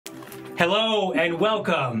Hello and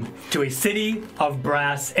welcome to a City of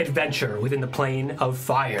Brass adventure within the Plane of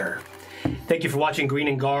Fire. Thank you for watching Green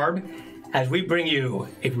and Garb as we bring you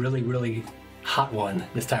a really, really hot one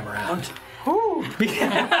this time around. Ooh.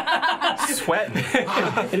 Sweating.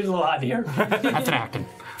 It is a little hot here. That's an acting.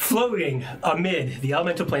 Floating amid the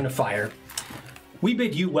elemental plane of fire, we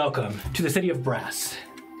bid you welcome to the City of Brass,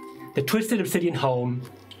 the twisted obsidian home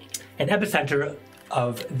and epicenter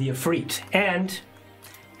of the Efreet, and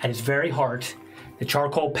at its very heart, the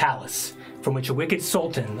charcoal palace from which a wicked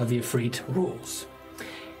Sultan of the Efreet rules.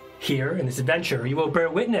 Here in this adventure, you will bear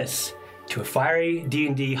witness to a fiery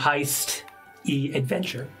D&D heist-y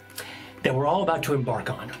adventure that we're all about to embark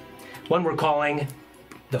on, one we're calling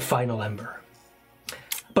the Final Ember.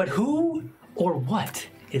 But who or what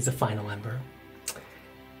is the Final Ember?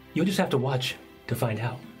 You'll just have to watch to find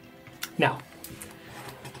out. Now,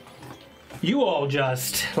 you all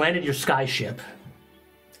just landed your skyship,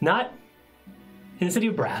 not in the City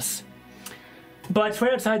of Brass, but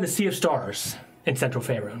right outside the Sea of Stars in central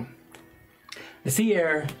Faerun. The sea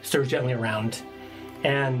air stirs gently around,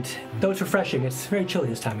 and though it's refreshing, it's very chilly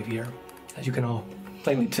this time of year, as you can all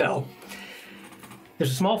plainly tell. There's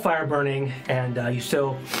a small fire burning, and you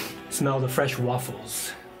still smell the fresh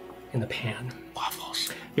waffles in the pan.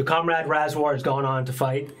 Waffles. Your comrade Razwar has gone on to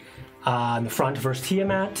fight in the front versus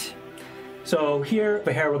Tiamat. So here,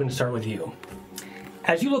 Vahera, we're going to start with you.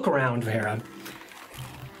 As you look around, Vahera,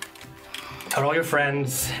 at all your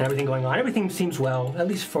friends and everything going on, everything seems well, at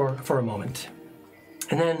least for a moment.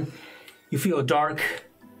 And then you feel a dark,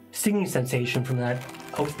 stinging sensation from that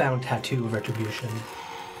oath-bound tattoo of retribution.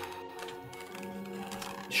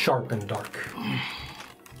 Sharp and dark.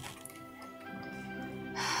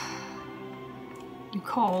 You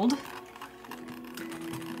called?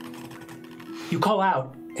 You call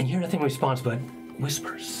out and hear nothing in response but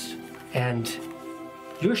whispers. And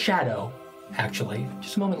your shadow, actually,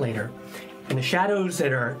 just a moment later, and the shadows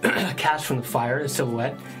that are cast from the fire, the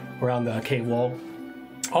silhouette around the cave wall,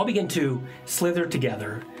 all begin to slither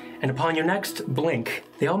together. And upon your next blink,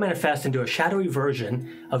 they all manifest into a shadowy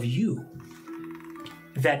version of you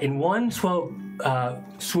that in one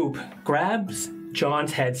swoop grabs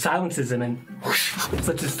John's head, silences him, and whoosh,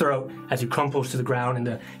 slits his throat as he crumples to the ground, and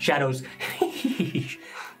the shadows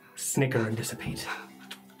snicker and dissipate.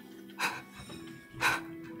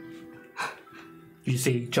 You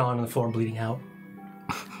see John on the floor bleeding out.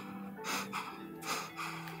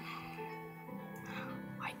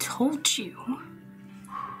 I told you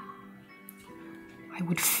I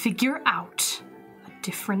would figure out a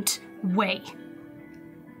different way.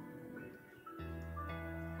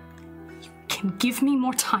 You can give me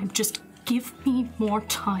more time. Just give me more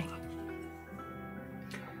time.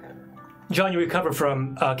 John, you recover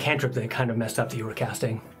from a cantrip that kind of messed up that you were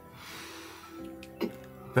casting.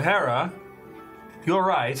 Vahera, you're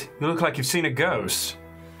right. You look like you've seen a ghost.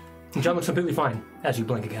 And John looks completely fine as you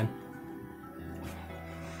blink again.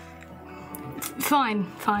 Fine.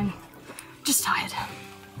 Just tired.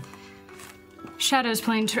 Shadow's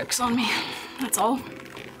playing tricks on me. That's all.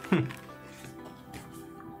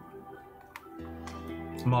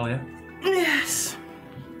 Amalia? Yes.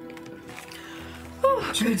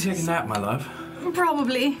 Do you need to take a nap, my love?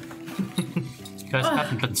 Probably. You guys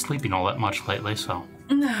haven't been sleeping all that much lately, so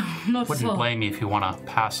No, not wouldn't so. blame me if you want to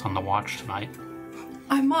pass on the watch tonight.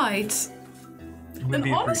 I might.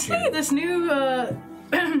 And honestly, this new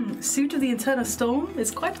suit of the Internal Storm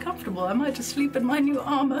is quite comfortable. I might just sleep in my new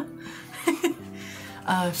armor.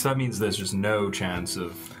 So that means there's just no chance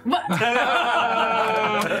of... What?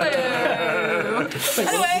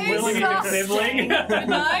 Anyways, good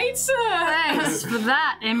night. Thanks for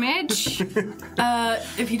that image.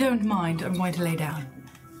 If you don't mind, I'm going to lay down.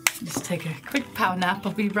 Just take a quick power nap.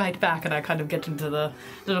 I'll be right back. And I kind of get into the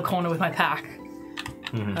little corner with my pack.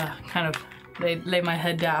 Kind of lay my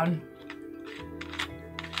head down.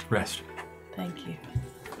 Rest. Thank you.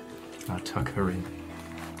 I'll tuck her in.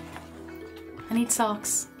 I need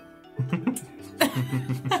socks. And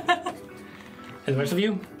the rest of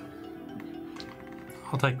you?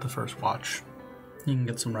 I'll take the first watch. You can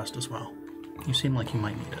get some rest as well. You seem like you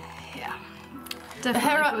might need it. Yeah. Definitely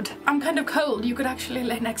Hera, good. I'm kind of cold. You could actually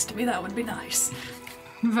lay next to me. That would be nice.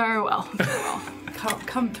 Very well.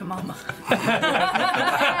 Come to Mama.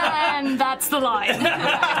 And that's the line.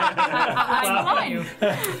 I'm fine.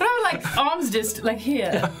 But I'm like arms just like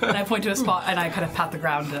here, and I point to a spot, and I kind of pat the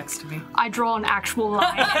ground next to me. I draw an actual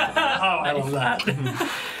line. Oh, I love that.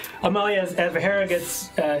 Amalia, as Vahera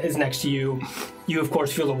is next to you, you of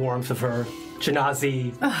course feel the warmth of her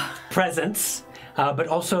Janazi presence, but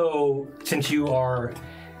also since you are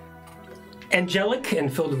angelic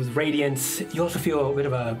and filled with radiance. You also feel a bit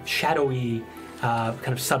of a shadowy kind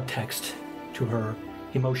of subtext to her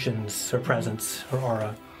emotions, her presence, her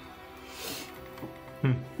aura.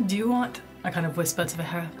 Do you want, I kind of whisper to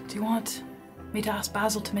Vahera, do you want me to ask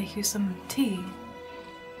Basil to make you some tea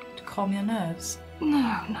to calm your nerves? No.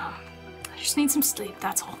 I just need some sleep,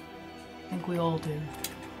 that's all. I think we all do.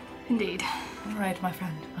 Indeed. All right, my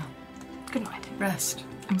friend. Well, Good night. rest.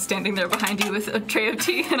 I'm standing there behind you with a tray of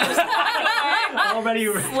tea, and I'm just Already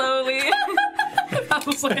slowly. I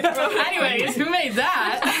was like, anyways, who made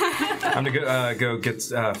that? I'm gonna go get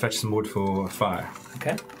fetch some wood for a fire.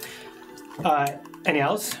 Okay. Any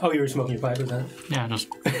else? Oh, you were smoking your pipe, was that? Yeah, just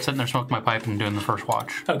sitting there smoking my pipe and doing the first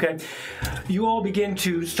watch. Okay. You all begin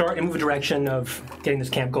to start and move a direction of getting this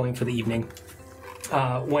camp going for the evening.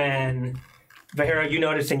 When, Vahera, you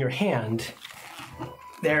notice in your hand,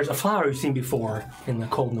 there's a flower you've seen before in the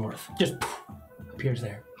cold north. Just appears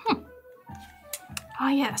there. Ah,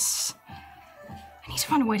 yes. I need to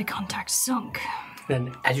find a way to contact Zunk.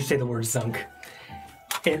 Then, as you say the word Zunk,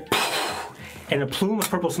 in a plume of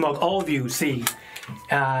purple smoke, all of you see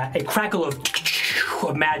a crackle of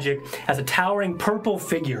magic as a towering purple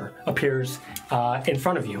figure appears in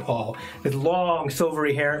front of you all with long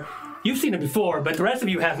silvery hair. You've seen him before, but the rest of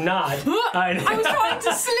you have not. I was trying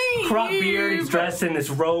to sleep. Crop beard, he's dressed in this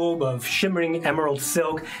robe of shimmering emerald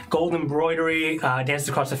silk, gold embroidery, dances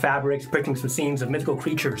across the fabrics, depicting some scenes of mythical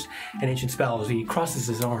creatures and ancient spells. He crosses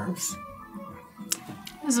his arms.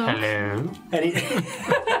 Zunk. Hello. And he,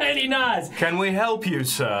 and he nods. Can we help you,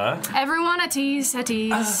 sir? Everyone at ease, at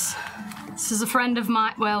ease. This is a friend of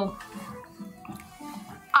mine. Well,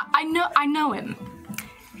 I know him.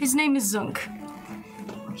 His name is Zunk.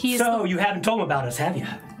 He is So, you haven't told him about us, have you?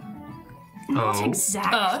 not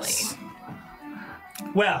exactly. Us?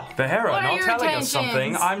 Well, Vahera, What are not your telling us something.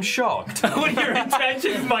 intentions? I'm shocked. what are your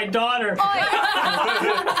intentions, my daughter? Oi!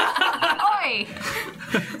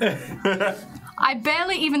 I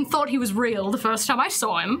barely even thought he was real the first time I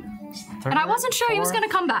saw him, and I wasn't sure he was going to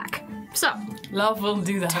come back. So, Love will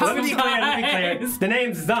do that. Let me be clear. The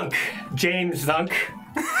name's Zunk. James Zunk.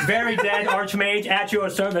 Very dead archmage at your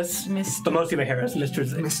service. Mr. But mostly Vahera's, Mr.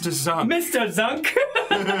 Zunk. Mr. Zunk. Mr.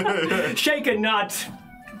 Zunk! Shaken not.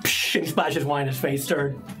 Psh, and he splashes wine in his face,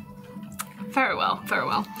 stirred. very well.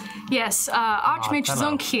 Yes, Archmage hello.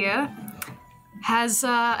 Zunk here has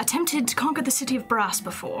attempted to conquer the city of Brass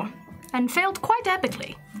before, and failed quite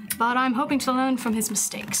epically. But I'm hoping to learn from his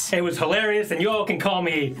mistakes. It was hilarious, and you all can call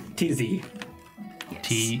me TZ.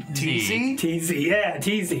 TZ. TZ, yeah,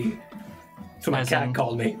 TZ. That's what my As cat in-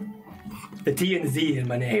 called me. The T and the Z in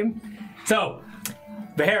my name. So,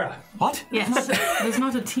 Vahera. What? Yes. There's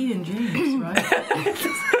not a T in James, right?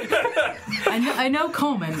 I know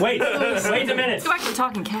Coleman. Wait a minute. Go back to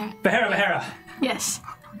talking cat. Vahera. Yes.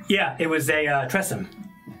 Yeah, it was a Tressum.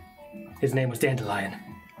 His name was Dandelion.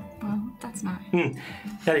 Well, that's not.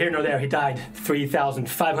 Neither here nor there. He died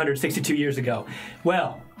 3,562 years ago.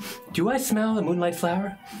 Well, do I smell a moonlight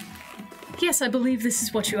flower? Yes, I believe this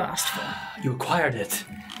is what you asked for. You acquired it.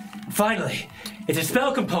 Finally, it's a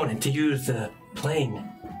spell component to use the plane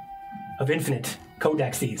of infinite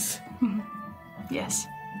codexes. Yes.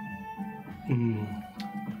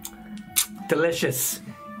 Delicious.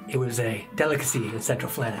 It was a delicacy in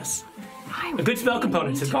Central Flannis. I A good spell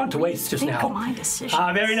component has gone to waste just think now. of my decision.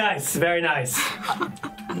 Ah, very nice, very nice.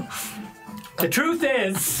 The truth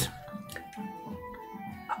is,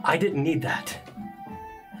 I didn't need that.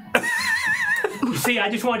 You see, I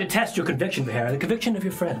just wanted to test your conviction, Vahera, the conviction of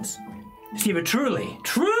your friends. See if you're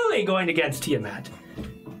truly going against Tiamat.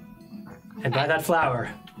 And by that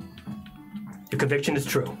flower, your conviction is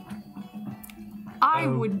true. I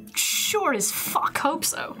would sure as fuck hope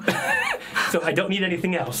so. So I don't need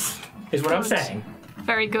anything else, is what I'm Good. saying.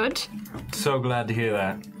 Very good. So glad to hear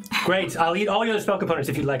that. Great, I'll eat all your other spell components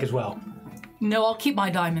if you'd like as well. No, I'll keep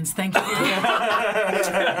my diamonds, thank you. I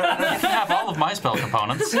have all of my spell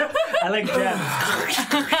components. I like gems.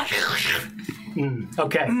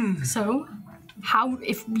 Okay. So, how,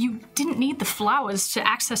 if you didn't need the flowers to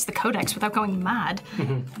access the codex without going mad,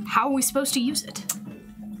 how are we supposed to use it?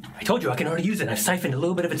 I told you I can already use it. I've siphoned a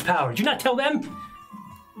little bit of its power. Did you not tell them?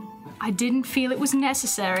 I didn't feel it was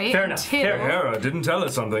necessary Fair enough, until... fair Vahera didn't tell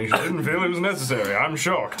us something. She didn't feel it was necessary. I'm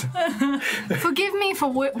shocked. Forgive me for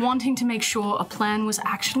wanting to make sure a plan was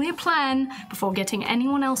actually a plan before getting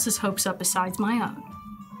anyone else's hopes up besides my own.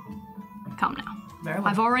 Come now. Very well.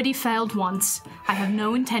 I've already failed once. I have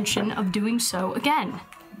no intention of doing so again.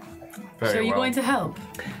 Very So are you well. going to help?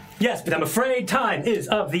 Yes, but I'm afraid time is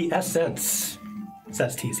of the essence,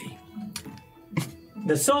 says TZ.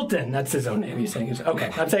 The Sultan, that's his own name, he's saying his, okay,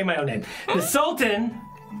 I'm saying my own name. The Sultan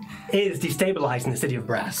is destabilizing the city of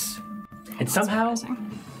Brass. And somehow,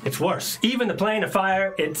 it's worse. Even the plane of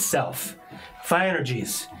fire itself. Fire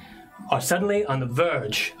energies are suddenly on the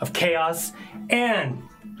verge of chaos, and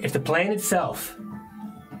if the plane itself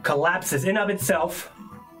collapses in of itself,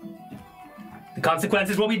 the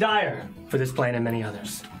consequences will be dire for this plane and many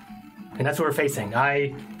others. And that's what we're facing.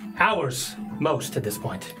 Hours most at this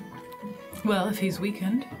point. Well, if he's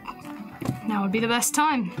weakened. Now would be the best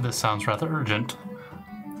time. This sounds rather urgent.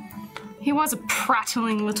 He was a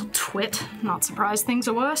prattling little twit. Not surprised things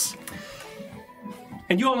are worse.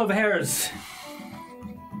 And you all know Behar's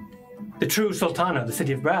the true Sultan of the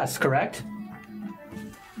city of Brass, correct?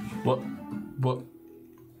 What?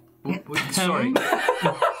 Sorry.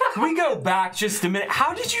 Can we go back just a minute?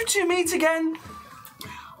 How did you two meet again?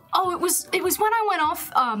 Oh, it was when I went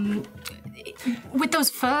off with those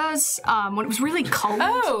furs when it was really cold.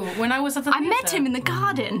 Oh, when I was at the I met him in the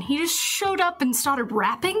garden. He just showed up and started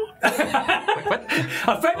rapping.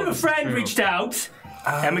 A friend of a friend reached out,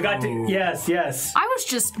 and we got to yes. I was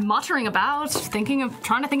just muttering about,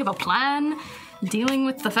 trying to think of a plan, dealing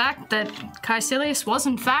with the fact that Caecilius was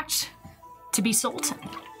in fact to be Sultan.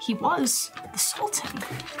 He was the Sultan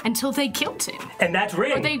until they killed him. And that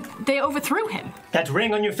ring. Or they overthrew him. That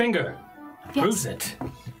ring on your finger Yes. proves it.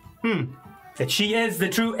 That she is the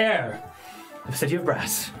true heir of the city of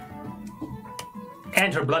Brass.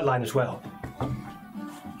 And her bloodline as well.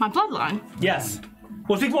 My bloodline? Yes.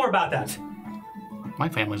 We'll speak more about that. My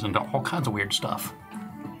family's into all kinds of weird stuff.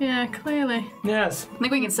 Yeah, clearly. Yes. I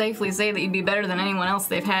think we can safely say that you'd be better than anyone else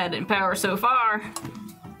they've had in power so far.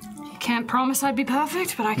 Can't promise I'd be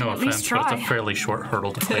perfect, but I can No at least offense, try. but it's a fairly short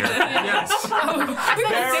hurdle to clear. Yes.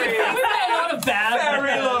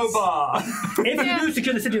 Very low bar. If you do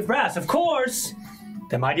secure the city of Brass, of course,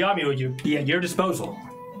 the mighty army will be at your disposal.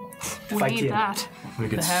 We fight need you. that. We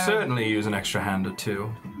could certainly use an extra hand or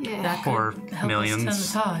two. Yeah, That could Or help millions.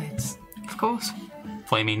 us turn the tides. of course.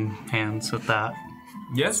 Flaming hands at that.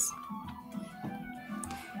 Yes?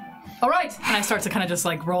 All right, and I start to kind of just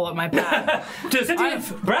like roll up my back. To the city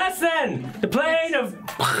of Brass, then! The plane of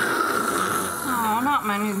Oh, not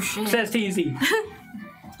my new shit. says TZ.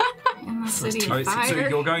 In the city of Alright, so fire.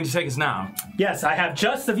 you're going to take us now? Yes, I have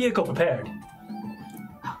just the vehicle prepared.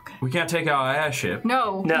 We can't take our airship.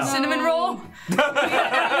 No. No. Cinnamon roll? Don't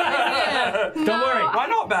worry. Why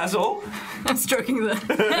not, Basil? I'm stroking the.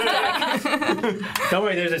 Don't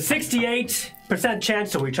worry, there's a 68%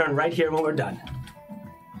 chance to return right here when we're done.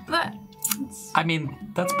 That. I mean,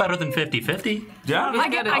 that's better than 50-50. Yeah, I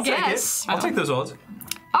get it. I I'll take it. guess. I'll take those odds.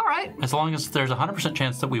 All right. As long as there's a 100%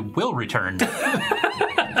 chance that we will return.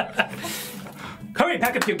 Hurry,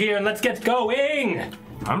 pack up your gear and let's get going!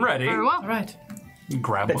 I'm ready. Very well. All right.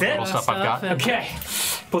 Grab That's what it? little stuff I've got. Stuff. Okay,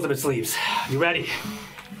 pulls up his sleeves. You ready?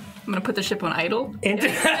 I'm gonna put the ship on idle. Into,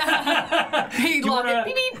 He you love wanna-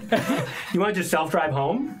 it. Beep, beep. you want to just self-drive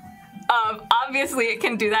home? Obviously it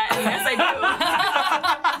can do that, and yes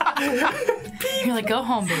I You're like, go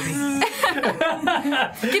home, baby. do.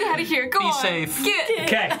 Get out of here. Go Be on. safe. Get.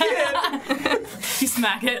 Okay. You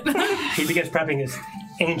smack it. He begins prepping his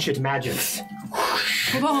ancient magics.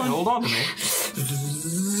 Come on. Hold on to me.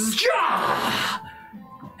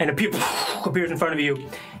 And appears in front of you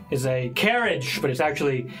is a carriage, but it's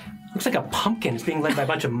actually looks like a pumpkin. It's being led by a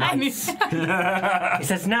bunch of mice. He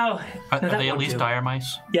says, "Now, Are no, that they at won't least do." dire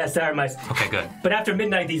mice? Yes, they are mice. Okay, good. But after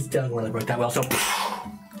midnight, these don't really work that well. So,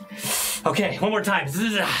 okay, one more time.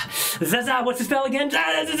 Zaza, what's the spell again?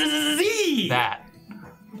 That.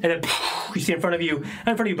 And then you see in front of you,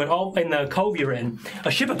 not in front of you, but all in the cove you're in,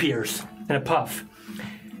 a ship appears in a puff.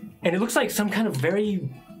 And it looks like some kind of very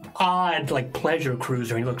odd, like, pleasure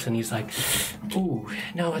cruiser. And he looks and he's like, ooh,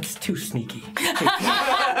 no, it's too sneaky. Pushes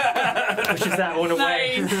that one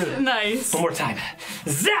away. Nice. One more time.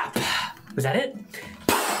 Zap! Was that it?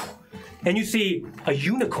 And you see a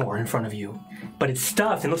unicorn in front of you, but it's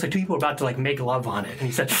stuffed and it looks like two people are about to, like, make love on it. And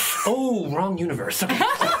he said, oh, wrong universe. Okay.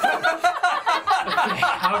 Okay,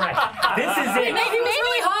 all right. This is it. Maybe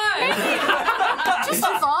really high. Just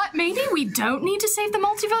a thought. Maybe we don't need to save the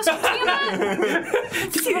multiverse for Tina.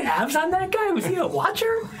 Did you see the abs on that guy? Was he a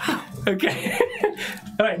watcher? Okay.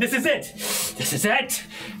 All right, this is it. This is it.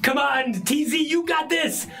 Come on, TZ, you got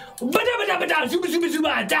this. Ba-da-ba-da-ba-da,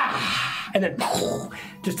 zuba-zuba-zuba-da. And then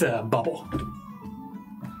just a bubble.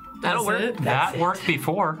 That'll work. It. That worked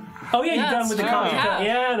before. Oh, yeah, you've Yes, done with the yeah. comic. Yeah.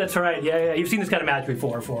 Yeah, that's right. Yeah. You've seen this kind of match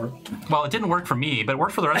before. Well, it didn't work for me, but it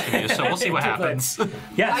worked for the rest of you, so we'll see what happens.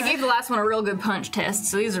 Yes. I gave the last one a real good punch test,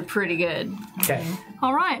 so these are pretty good. Okay.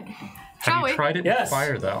 All right. Shall Have we? you tried it Yes. with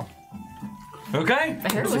fire, though? Okay.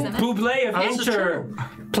 The hair was in it. Buble of Oh, this is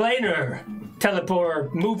interplanar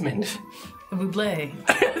teleport movement. A buble.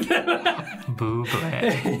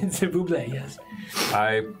 Buble. It's a buble, yes.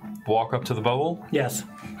 I walk up to the bubble Yes.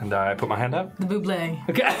 and I put my hand up. The buble.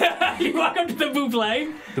 Okay. You walk up to the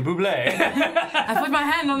buble. The buble. I put my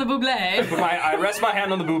hand on the buble. I rest my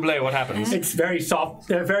hand on the buble. What happens? It's very soft.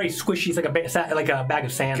 They're very squishy. It's like a bag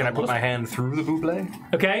of sand. Can I put almost. my hand through the buble?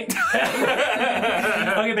 Okay.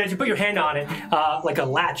 Okay, but as you put your hand on it, like a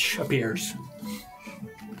latch appears.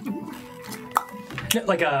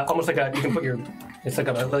 Almost like you can put your. It's like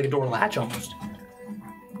a door latch almost.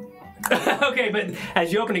 Okay, but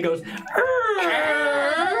as you open it, goes.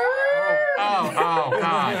 Oh,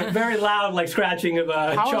 God. Very loud, like scratching of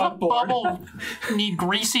a How does a chalkboard. bubble need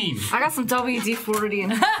greasing? I got some WD-40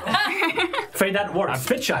 and Afraid that won't work.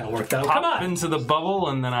 Spitshine will work though. Come Pop on. into the bubble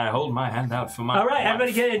and then I hold my hand out for my. All right, wife.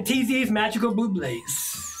 everybody get in TZ's magical bubles.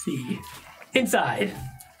 See. Inside.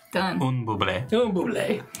 done. Un buble.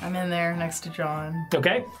 Buble. I'm in there next to John.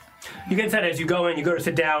 Okay. You get inside as you go in, you go to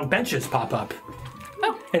sit down, benches pop up.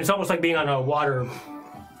 Oh. And it's almost like being on a water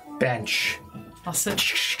bench. I'll sit.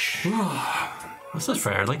 This is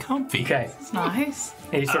fairly comfy. Okay. It's nice.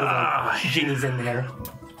 And you sort of like genie's in there.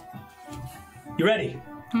 You ready?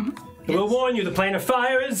 Mm-hmm. We'll warn you, the plane of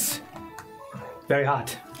fire is very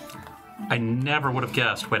hot. I never would have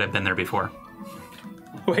guessed. Wait, I've been there before.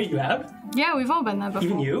 Wait, you have? Yeah, we've all been there before.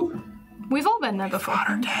 Even you? We've all been there before.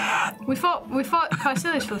 We fought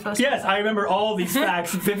Caecilius for the first time. Yes, I remember all these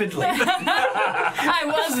facts vividly. I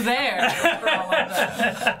was there for all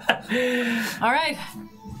of that. All right.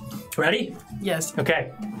 Ready? Yes.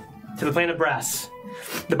 Okay. To the plane of brass.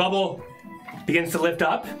 The bubble begins to lift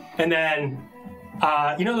up, and then,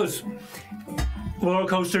 you know those roller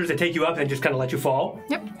coasters that take you up and just kind of let you fall?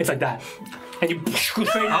 Yep. It's like that. And you go straight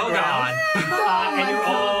to the ground. God. And you're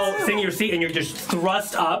all sitting in your seat, and you're just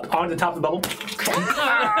thrust up onto the top of the bubble. As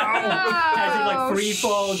you like free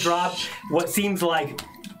fall, drop what seems like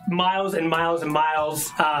miles and miles and miles.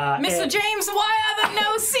 Mr. and James, why are there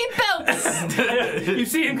no seatbelts? you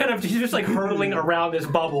see him he's just like hurtling around this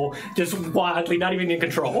bubble, just wildly, not even in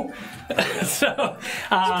control. So,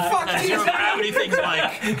 Zero gravity things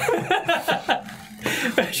like.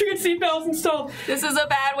 you get seatbelts installed. This is a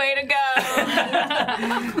bad way to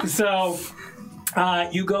go. So,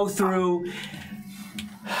 you go through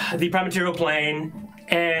the prime-material plane,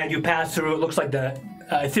 and you pass through, it looks like the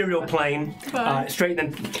ethereal plane, straight,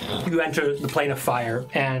 and then you enter the plane of fire,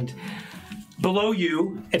 and below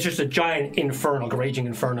you, it's just a giant inferno, like a raging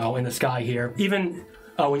inferno in the sky here. Even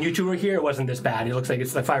when you two were here, it wasn't this bad. It looks like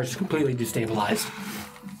the fire's just completely destabilized.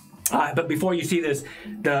 But before you see this,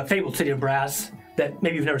 the fabled city of brass, that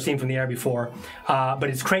maybe you've never seen from the air before, but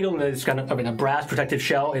it's cradled in this kind of a brass protective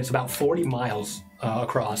shell. It's about 40 miles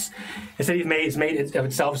across. The city is made of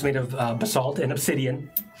itself. It's made of basalt and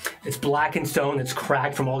obsidian. It's black in stone. It's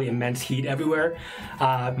cracked from all the immense heat everywhere.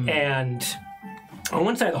 And on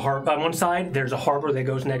one side, there's a harbor that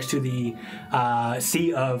goes next to the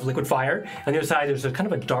sea of liquid fire. On the other side, there's a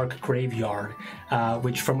kind of a dark graveyard,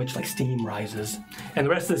 from which like steam rises. And the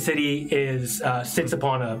rest of the city sits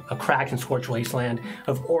upon a cracked and scorched wasteland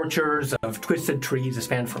of orchards, of twisted trees that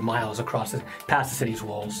span for miles past the city's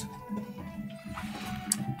walls.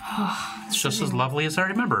 It's just as lovely as I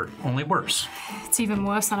remember, only worse. It's even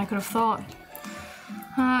worse than I could have thought.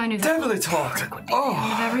 I knew that Heavily talked. with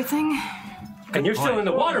everything. And you're still in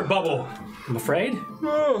the water bubble, I'm afraid.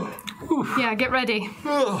 Yeah, get ready.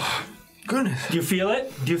 Oh, goodness. Do you feel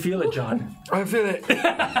it? Do you feel it, John? I feel it.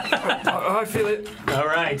 I feel it. All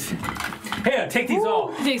right. Here, take these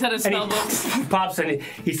all. He takes out his And spell books. he pops and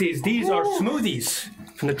he says, these are smoothies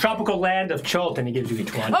from the tropical land of Sultan. He gives you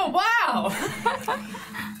each one. Oh, wow.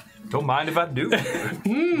 Don't mind if I do. Where in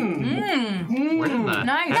the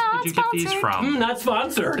Nice. heck did you get these from? Not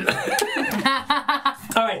sponsored. All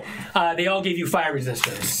right. They all gave you fire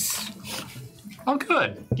resistance. Oh,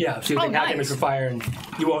 good. Yeah, so you take half damage for fire and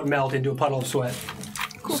you won't melt into a puddle of sweat.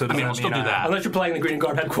 So I mean, I'll still do that. Unless you're playing the Green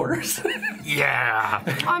Guard headquarters. Yeah.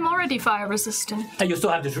 I'm already fire resistant. And you'll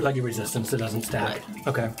still have this regular resistance that doesn't stack.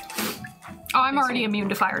 Okay. Oh, I'm already immune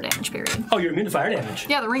to fire damage, period. Oh, you're immune to fire damage.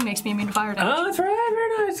 Yeah, the ring makes me immune to fire damage. Oh, that's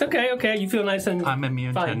right. Very nice. Okay. You feel nice and I'm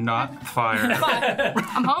immune to fine. not fire.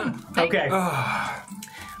 I'm home. Okay.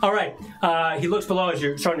 All right. He looks below as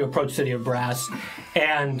you're starting to approach City of Brass,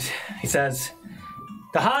 and he says,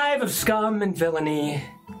 "The hive of scum and villainy,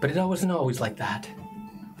 but it wasn't always like that.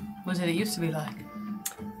 What did it used to be like?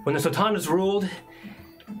 When the Sultanas ruled,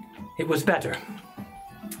 it was better.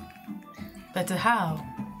 Better how?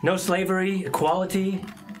 No slavery, equality,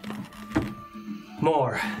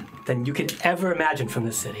 more than you could ever imagine from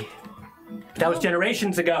this city. But that was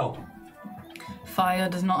generations ago. Fire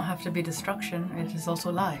does not have to be destruction. It is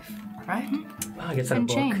also life. right? Well, I guess in a And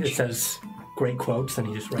book change. it says great quotes, and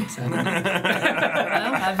he just writes that.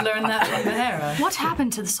 Well, I've learned that from the Hera. What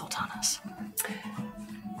happened to the Sultanas?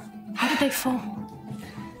 How did they fall?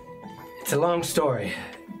 It's a long story,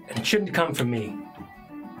 and it shouldn't come from me.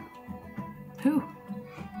 Who?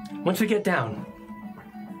 Once we get down,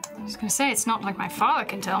 I was gonna say, it's not like my father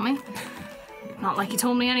can tell me. Not like he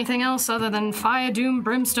told me anything else other than fire, doom,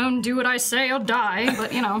 brimstone, do what I say or die,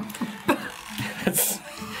 but you know.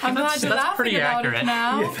 I'm glad you're laughing pretty about accurate. it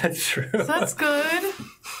now. yeah, that's true. That's good.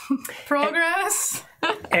 Progress.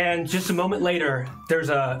 And just a moment later,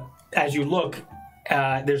 as you look,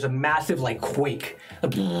 there's a massive like quake,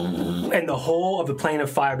 and the whole of the plane of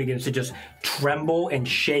fire begins to just tremble and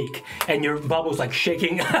shake, and your bubble's like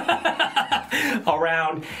shaking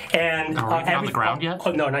around. And Are we even on the ground yet?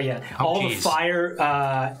 Oh no, not yet. Oh, all the geez.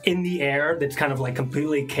 fire in the air that's kind of like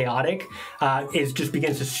completely chaotic just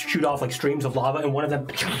begins to shoot off like streams of lava, and one of them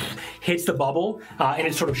hits the bubble, and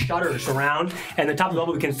it sort of shudders around, and the top of the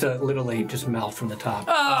bubble begins to literally just melt from the top.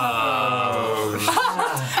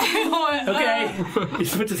 Okay. He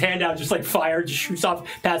puts his hand out, just like fire just shoots off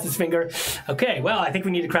past his finger. Okay, well, I think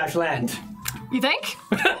we need to crash land. You think?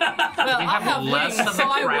 Well, I'm not Less big, of so the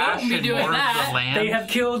I crash won't be and doing more of the that. land. They have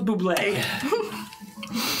killed Buble.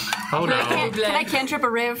 Oh no. Can I cantrip a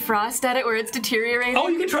ray of frost at it where it's deteriorating? Oh,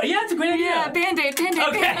 you can try. Yeah, it's a great idea. yeah, band-aid, band-aid.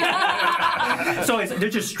 Okay. So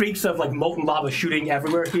there's just streaks of like molten lava shooting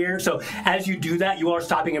everywhere here. So as you do that, you are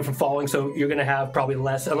stopping him from falling. So you're going to have probably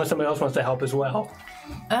less, unless somebody else wants to help as well.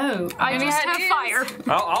 Oh, I just have fire.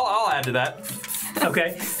 I'll add to that.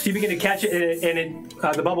 Okay. So you begin to catch it, and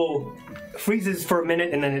the bubble freezes for a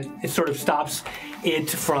minute, and then it sort of stops it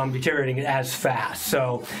from deteriorating as fast.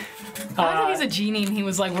 So. I think he's a genie, and he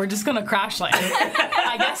was like, "We're just gonna crash land."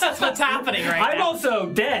 I guess that's what's happening right I'm now. also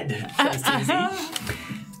dead, says Tizzy.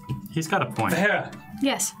 He's got a point. Hera,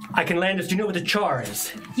 Yes. I can land us. Do you know what the char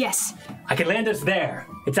is? Yes. I can land us there.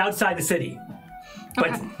 It's outside the city. But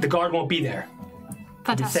Okay. the guard won't be there. It's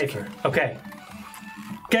Fantastic. safer. Okay.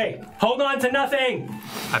 Okay, hold on to nothing.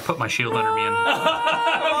 I put my shield under me and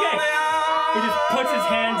Okay. He just puts his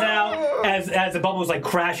hands out as the bubble's like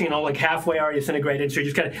crashing and all like halfway already disintegrated. So you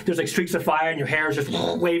just kind of, there's like streaks of fire and your hair is just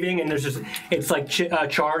waving, and there's just, it's like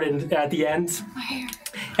charred and at the ends. My hair.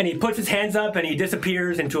 And he puts his hands up and he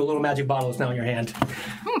disappears into a little magic bottle that's now in your hand.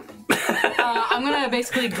 I'm gonna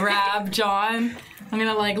basically grab John. I'm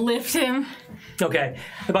gonna like lift him. Okay.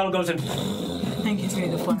 The bottle goes in. I think he's going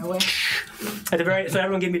to fly away. At the very, so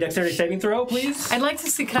everyone give me a dexterity saving throw, please. I'd like to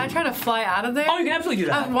see. Can I try to fly out of there? Oh, you can absolutely do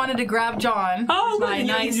that. I wanted to grab John. Oh, with good. my You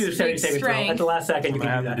nice can do a dexterity big saving throw. At strength. the last second, you I'm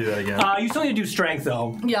can gonna do have that. to do that again. You still need to do strength,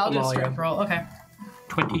 though. Yeah, I'll do a Amalia. strength roll. Okay.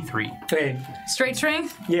 23. Okay. Straight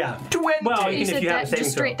strength? Yeah. 20. Well, You even said if you have a dex, saving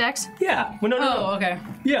just throw. straight dex? Yeah. Well, no. Oh, okay.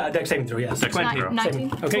 Yeah, dex saving throw, yes. Dex saving throw.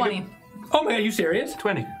 19. Okay, 20. good. Oh my god, are you serious?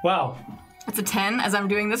 20. Wow. That's a 10 as I'm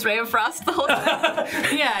doing this ray of frost the whole time.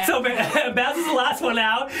 Yeah. So Baz is the last one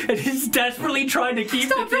out, and he's desperately trying to keep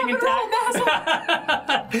the thing intact.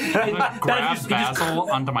 I'm gonna grab you just- Basil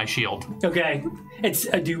onto my shield. Okay. It's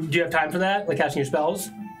do you have time for that? Like casting your spells?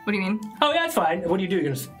 What do you mean? Oh yeah, it's fine. What do? Are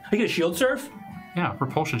you gonna shield surf? Yeah,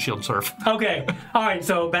 repulsion shield surf. Okay. All right.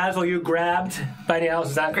 So Basil, you grabbed by anything else?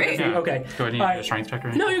 Is that Great. that's- Yeah. Okay. Do I need All to right. do a strength check or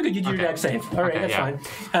anything? No, you're good. You do your Okay. dex save. All right, Okay, that's yeah.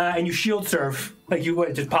 fine. And you shield surf. Like you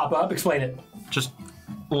would just pop up. Explain it. Just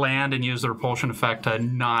land and use the repulsion effect to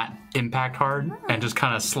not impact hard and just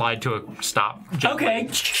kind of slide to a stop. Gently. Okay.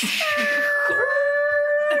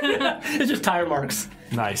 It's just tire marks.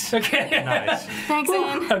 Nice. Okay. Nice. Thanks,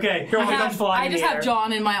 Anne. Okay. You're only going flying I in just the have air.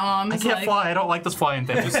 John in my arms. I can't like, fly. I don't like this flying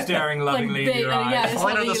thing. Just staring lovingly Like in your ba- eyes. yeah, just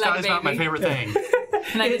Flying in holding the you like sky a is not my baby. favorite thing.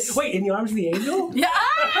 And I just, Wait, in the arms of the angel? yeah.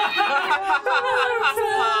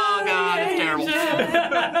 Oh god, it's terrible.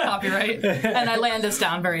 Copyright. And I land us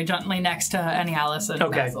down very gently next to Annie Alice and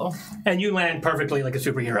Okay. Basil. And you land perfectly like a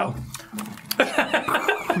superhero.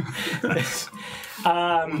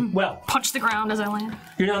 Well, Punch the ground as I land.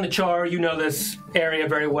 you're not on the char. You know this area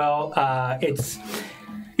very well.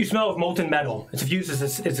 You smell of molten metal. It's used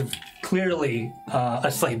as clearly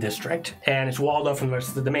a slave district, and it's walled off from the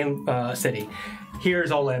rest of the main city.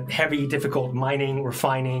 Here's all the heavy, difficult mining,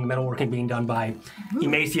 refining, metalworking being done by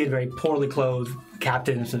emaciated, very poorly clothed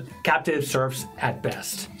captive serfs at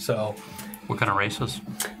best. So What kind of races?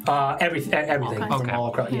 everything from Okay. all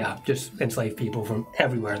across. Yeah, just enslaved people from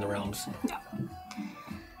everywhere in the realms.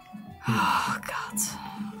 Oh, God.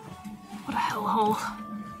 What a hellhole.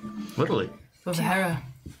 Literally. So Zahara,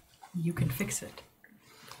 you can fix it.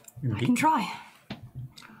 I can try.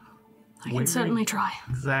 I can certainly try.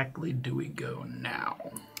 Exactly do we go now?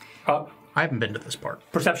 Uh, I haven't been to this part.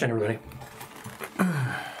 perception, everybody.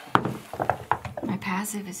 I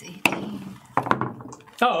passive is 18.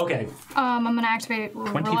 Oh, okay. I'm gonna activate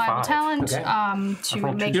reliable 25. talent Okay. to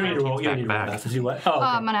rolled make. You don't need to roll. You don't need to roll Back. that. To do what? Oh, okay.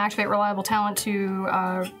 I'm gonna activate reliable talent to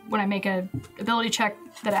when I make a ability check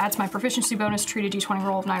that adds my proficiency bonus. Treat a d20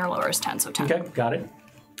 roll of 9 or lower as 10, so 10. Okay, got it.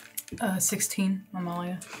 16,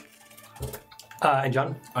 Amalia. And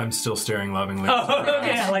John? I'm still staring lovingly.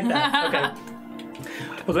 Okay, I like that. Okay.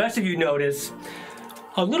 Well, the rest of you notice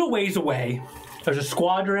a little ways away, there's a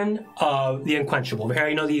squadron of the Unquenchable. Here,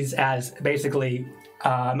 you know these as basically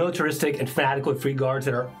militaristic and fanatical free guards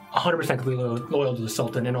that are 100% completely loyal to the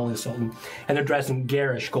Sultan and only the Sultan. And they're dressed in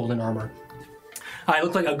garish golden armor. It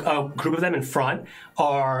looks like a group of them in front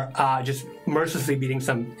are just mercilessly beating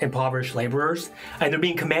some impoverished laborers. And they're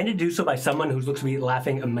being commanded to do so by someone who looks to be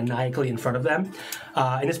laughing maniacally in front of them.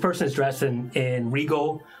 And this person is dressed in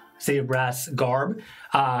regal City of Brass garb.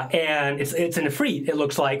 And it's an Efreet, it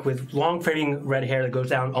looks like, with long fading red hair that goes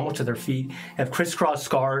down almost to their feet, have crisscross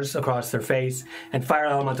scars across their face, and fire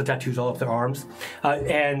elemental tattoos all up their arms.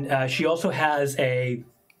 And she also has a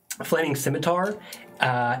flaming scimitar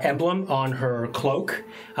emblem on her cloak,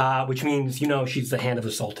 which means, you know, she's the hand of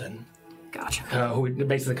the Sultan, Gotcha. who is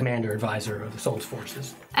basically the commander, advisor of the Sultan's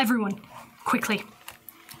forces. Everyone, quickly.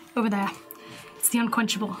 Over there. It's the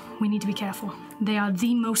Unquenchable. We need to be careful. They are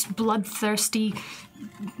the most bloodthirsty,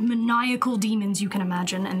 maniacal demons you can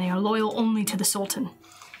imagine, and they are loyal only to the Sultan.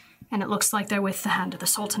 And it looks like they're with the hand of the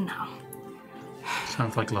Sultan now.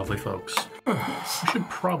 Sounds like lovely folks. We should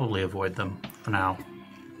probably avoid them for now.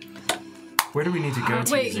 Where do we need to go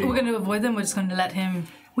to? Wait, we're going to avoid them? We're just going to let him...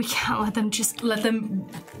 We can't let them just Let them...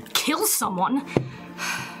 kill someone.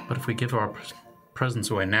 But if we give our presence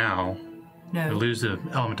away now, we No. lose the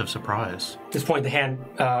element of surprise. At this point, the hand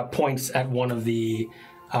points at one of the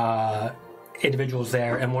individuals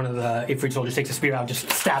there, and one of the Efreet soldiers takes a spear out, just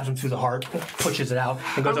stabs him through the heart, pushes it out,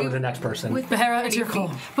 and goes over to the next person. Bahara, it's your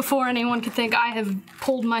call. Before anyone could think, I have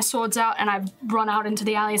pulled my swords out and I've run out into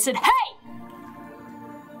the alley and said, "Hey!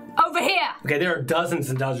 Over here!" Okay, there are dozens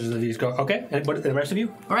and dozens of these. Okay, and what the rest of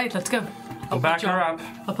you? All right, let's go. I'll back her up.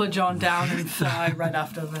 I'll put John down and fly right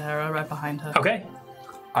after Bahara, right behind her. Okay.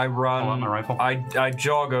 I run. Pull out my rifle. I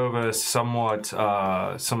jog over somewhat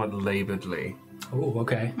laboredly. Oh,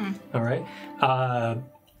 okay. All right.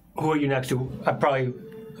 Who are you next to? Probably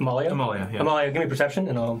Amalia? Amalia, yeah. Amalia, give me perception,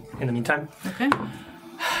 and I'll, in the meantime. Okay.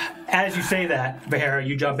 As you say that, Bahara,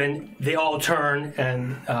 you jump in, they all turn,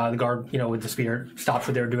 and the guard, you know, with the spear, stops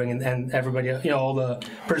what they're doing, and everybody, you know, all the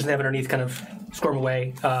persons they have underneath kind of squirm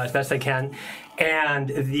away as best they can. And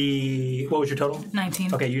what was your total?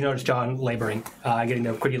 19. Okay, you notice John laboring, getting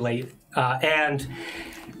there pretty late. And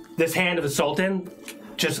this hand of the Sultan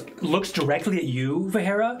just looks directly at you,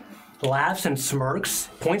 Bahara, laughs and smirks,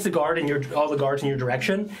 points the guard in all the guards in your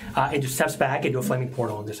direction, and just steps back into a flaming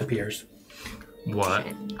portal and disappears. What?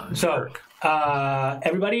 So,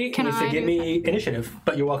 everybody Can needs to I- give me initiative,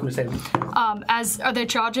 but you're welcome to say them. Are they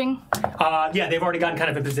charging? Yeah, they've already gotten kind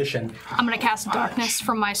of in position. I'm gonna cast darkness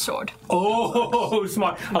from my sword. Oh,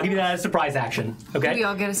 smart. I'll give you that as a surprise action, Do we okay?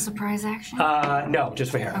 all get a surprise action? No,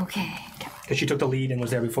 just for Hera. Okay. Because she took the lead and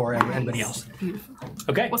was there before anybody else. Beautiful.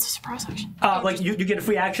 Okay? What's the surprise action? Like, you get a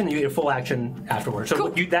free action and you get a full action afterwards. So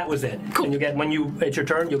Cool. that was it. Cool. And you get, it's your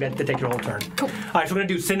turn, you'll get to take your whole turn. Cool. All right, so we're going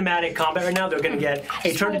to do cinematic combat right now. They're going to get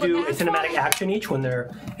a turn to rolled a do a nat cinematic 20. action each when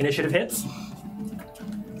their initiative hits.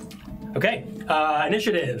 Okay,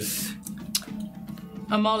 initiatives.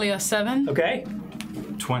 Amalia, 7. Okay,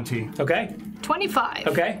 20. okay, 25.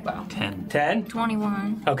 okay. 10. 10.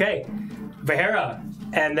 21. Okay, Vahera,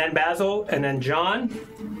 and then Basil, and then John.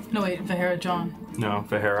 No, wait, Bahara, John. No,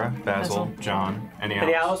 Vahera, Basil, Basil. John, any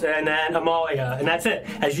Any else? else? And then Amalia. And that's it.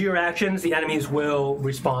 As you do your actions, the enemies will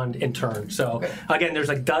respond in turn. So, again, there's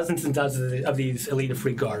like dozens and dozens of these elite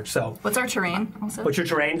free guards. So, What's our terrain also? what's your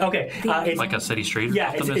terrain? Okay. It's, Like a city street? or yeah,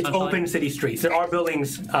 something, it's essentially? open city streets. There are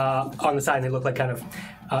buildings on the side, and they look like kind of,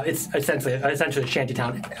 it's essentially a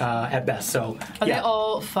shantytown at best. So, Are yeah. they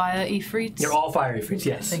all fire Efreets? They're all fire efreets,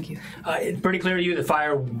 yes. Thank you. It's pretty clear to you that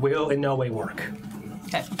fire will in no way work.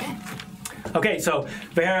 Okay. Okay, so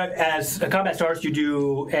Vahera, as combat starts, you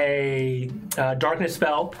do a darkness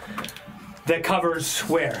spell that covers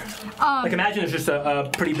where? Like imagine there's just a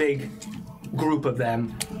pretty big group of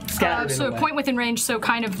them scattered in So a way. point within range, so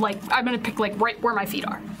kind of like, I'm gonna pick like right where my feet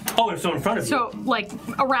are. Oh, it's so in front of you. So like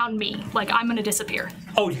around me, like I'm gonna disappear.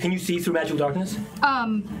 Oh, can you see through magical darkness?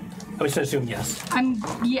 I'm just gonna assume yes.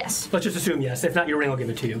 Yes, Let's just assume yes. If not, your ring will give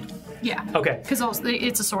it to you. yeah. Okay. Because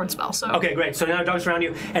it's a sword spell, so. Okay, great. So now darkness around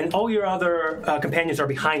you, and all your other companions are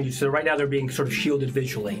behind you. So right now they're being sort of shielded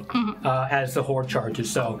visually as the horde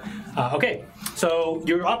charges. So, okay. So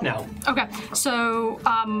you're up now. Okay, so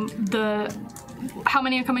the how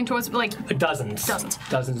many are coming towards? Like Dozens.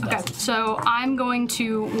 Okay, so I'm going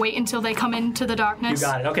to wait until they come into the darkness. You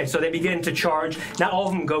got it. Okay, so they begin to charge. Not all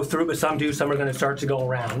of them go through, but some do. Some are going to start to go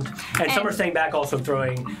around. And some are staying back, also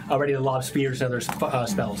throwing, ready to lob spears and other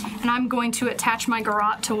spells. And I'm going to attach my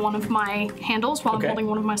garrote to one of my handles while I'm holding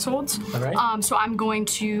one of my swords. All right. So I'm going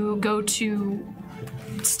to go to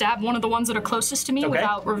stab one of the ones that are closest to me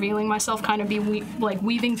without revealing myself, kind of be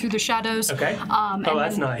weaving through the shadows. Okay. Oh,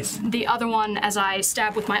 that's nice. The other one, as I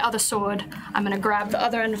stab with my other sword, I'm going to grab the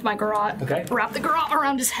other end of my garrote, wrap the garrote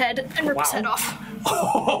around his head, and rip his head off.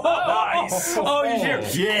 Nice. Oh, you hear,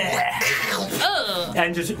 Yeah.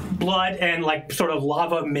 and just blood and like sort of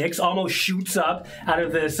lava mix almost shoots up out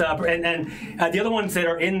of this. And the other ones that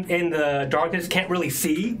are in the darkness can't really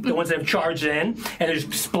see. The ones that have charged in and they're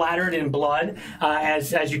just splattered in blood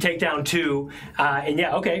as you take down two. And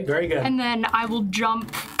yeah, okay, very good. And then I will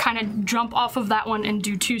kind of jump off of that one and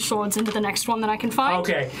do two swords into the next one that I can find.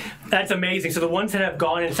 Okay, that's amazing. So the ones that have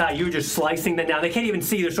gone inside, you're just slicing them down. They can't even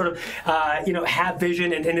see. They're sort of, have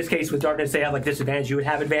vision. And in this case, with darkness, they have like disadvantage. You would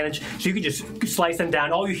have advantage. So you can just slice them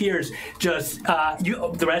down. All you hear is just,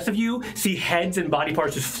 the rest of you see heads and body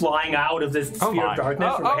parts just flying out of this sphere of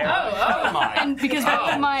darkness. And because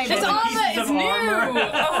my This armor is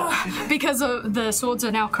new! because of the swords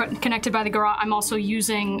are now connected by the garrote, I'm also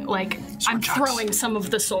using, I'm throwing some of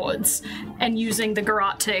the swords and using the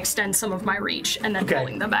garrote to extend some of my reach and then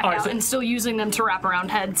pulling them back out and still using them to wrap around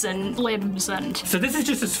heads and limbs and... So this is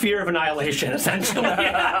just a sphere of annihilation, essentially.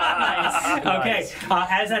 Nice. Okay,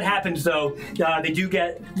 as that happens, though, they do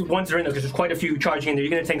get, once they're in there, because there's quite a few charging in there,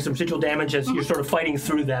 you're going to take some residual damage as you're sort of fighting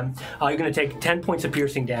through them. You're going to take 10 points of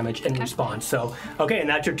piercing damage in response. So, okay, and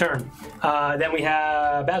that's your turn. Then we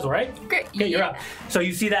have Basil, right? Great. Okay, you're up. So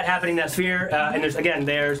you see that happening, that sphere, and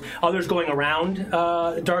there's others going around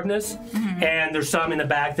darkness, and there's some in the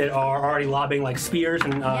back that are already lobbing like spears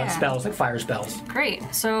and spells, like fire spells. Great.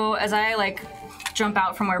 So as I jump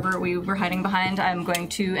out from wherever we were hiding behind, I'm going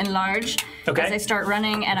to enlarge as I start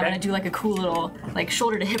running, and I'm going to do like a cool little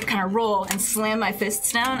shoulder to hip kind of roll and slam my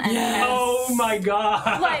fists down. And Oh my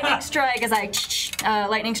god! Lightning strike as I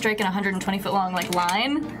lightning strike in a 120-foot long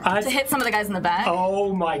line to hit some of the guys in the back.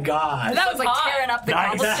 Oh my god! That was tearing up the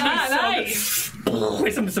cobblestone. Nice!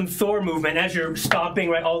 With some Thor movement as you're stomping,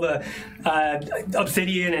 right? All the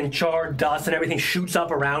obsidian and charred dust and everything shoots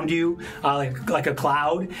up around you like a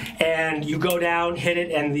cloud, and you go down, hit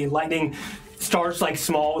it, and the lightning starts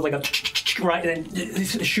small with a right, and then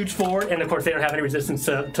it shoots forward, and of course they don't have any resistance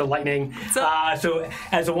to lightning. So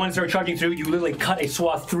as the ones that are charging through, you literally cut a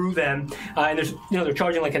swath through them, and there's they're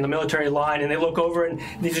charging in the military line, and they look over, and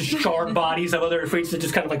these are charred bodies of other efreets that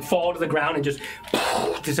just kind of fall to the ground and just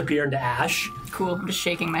disappear into ash. Cool. I'm just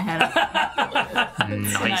shaking my head.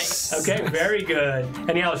 Nice. Okay, very good.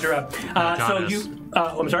 And Alice, you're up. So you.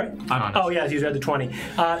 I'm sorry. I'm yeah, he's at the 20.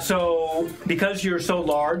 So because you're so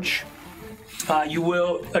large. You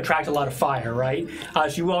will attract a lot of fire, right? So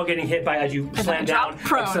you all getting hit by as you slam down.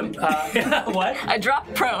 Prone. What? I drop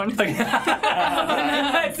prone.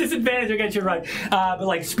 It's disadvantage against your run.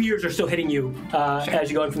 But spears are still hitting you as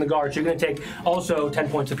you go in from the guard. So you're going to take also 10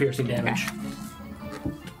 points of piercing damage.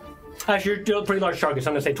 Actually, you're still a pretty large target, so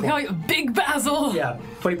I'm going to say 20. Oh, big Basil! Yeah,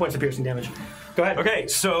 20 points of piercing damage. Go ahead. Okay,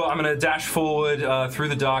 so I'm going to dash forward through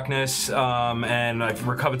the darkness, and I've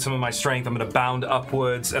recovered some of my strength. I'm going to bound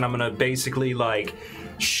upwards, and I'm going to basically,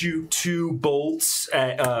 shoot 2 bolts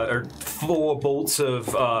or 4 bolts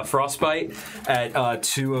of frostbite at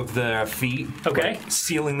 2 of their feet. Okay.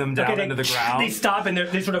 Sealing them down into the ground. They stop, and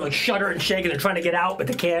they sort of shudder and shake, and they're trying to get out, but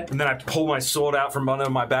they can't. And then I pull my sword out from under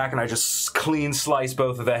my back, and I just clean slice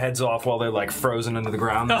both of their heads off while they're frozen into the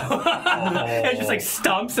ground. It's just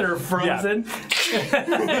stumps that are frozen.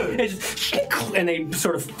 And they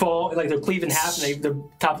sort of fall, they're cleaved in half, and the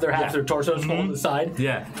top of their half, their torsos fall to the side.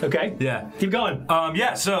 Yeah. Okay. Yeah. Keep going.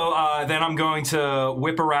 So then I'm going to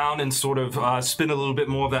whip around and sort of spin a little bit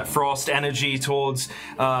more of that frost energy towards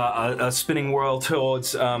a spinning whirl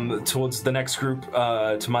towards the next group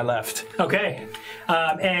to my left. Okay.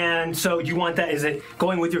 And so you want that, is it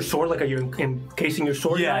going with your sword? Are you encasing your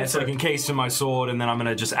sword? Yeah, it's encased in my sword, and then I'm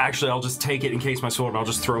going to I'll just take it, encase my sword, and I'll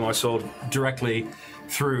just throw my sword directly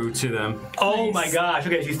through to them. Oh my gosh!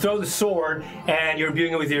 Okay, so you throw the sword and you're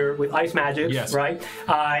imbuing it with ice magic, right?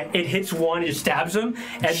 It hits one, it just stabs them,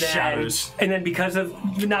 and then shatters. And then because of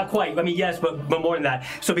not quite, yes, but more than that.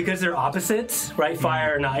 So because they're opposites, right?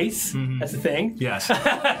 Fire and ice. That's the thing. Yes.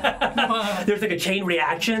 There's a chain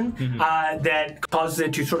reaction that causes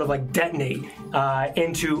it to sort of detonate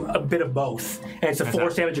into a bit of both, and it's a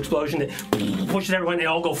force damage explosion that pushes everyone. They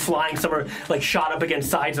all go flying. Some are shot up against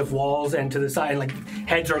sides of walls and to the side, and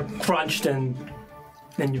heads are crunched and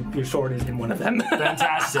then your sword is in one of them.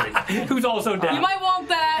 Fantastic. Who's also down. You might want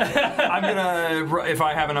that. I'm gonna, if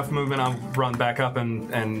I have enough movement, I'll run back up and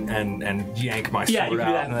yank my sword Yeah, you can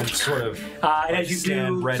do out, that. and then sort of and as you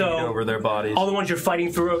stand do, ready so over their bodies. all the ones you're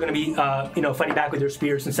fighting through are going to be, fighting back with their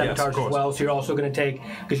spears and scimitars of course. as well. So you're also going to take,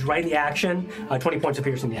 because you're right in the action, 20 points of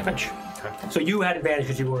piercing damage. Okay. So you had advantage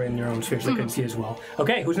because you were in your own sphere, so you couldn't see as well.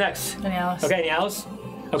 Okay, who's next? Any Alice. Okay, any Alice?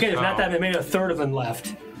 Okay, there's not that many, maybe a third of them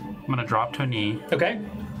left. I'm gonna drop to a knee, Okay.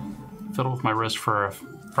 fiddle with my wrist for a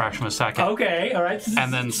fraction of a second. Okay, all right.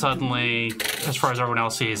 And then suddenly, as far as everyone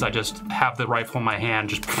else sees, I just have the rifle in my hand,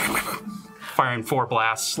 just firing 4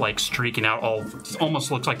 blasts, like streaking out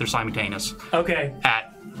almost looks like they're simultaneous Okay. at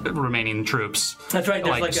remaining troops. That's right,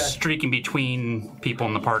 there's like a... streaking between people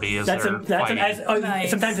in the party as That's they're fighting. Nice.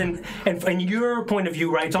 Sometimes in your point of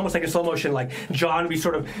view, right, it's almost like a slow motion, like John would be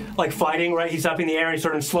sort of like fighting, right? He's up in the air and he's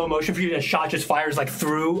sort of in slow motion for you, a shot just fires like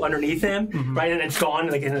through underneath him, right? And it's gone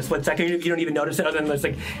like in a split second. You don't even notice it other than there's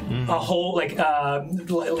like a hole, like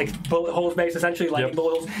bullet holes based, essentially, lightning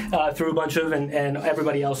bolts through a bunch of and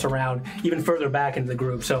everybody else around, even further back into the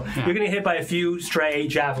group. So you're getting hit by a few stray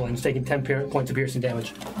javelins, taking 10 points of piercing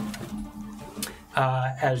damage.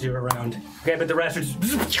 As you're around. Okay, but the rest are just...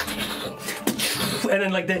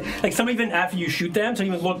 And then some even after you shoot them, some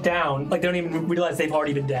even look down, like they don't even realize they've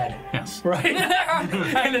already been dead. Yes. Right?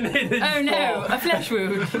 And then they just Oh no, fall. a flesh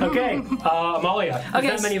wound. Okay, Amalia, there's Okay,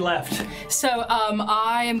 not many left. So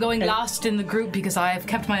I am going last in the group because I have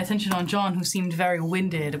kept my attention on John, who seemed very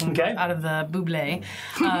winded when we got out of the buble.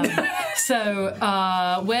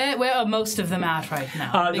 Where are most of them at right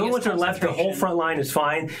now? The only ones that are left, the whole front line is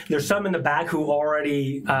fine. There's some in the back who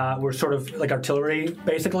already were sort of like artillery,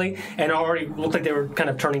 basically, and already looked like they were kind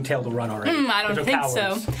of turning tail to run already. I don't think cowards.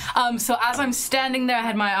 so. So as I'm standing there, I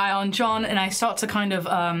had my eye on John, and I start to kind of,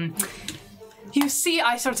 you see,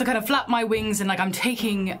 I start to kind of flap my wings, and like I'm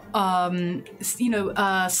taking, almost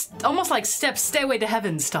like Stairway to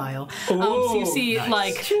Heaven style. So you see,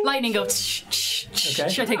 like lightning go. I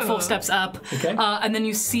take 4 steps up, and then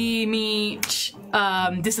you see me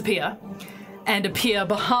disappear. And appear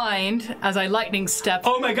behind as I lightning step.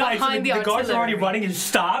 Oh my god, behind so the guards are already running and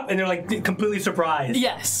stop and they're like completely surprised.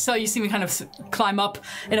 Yes, so you see me kind of climb up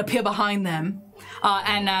and appear behind them.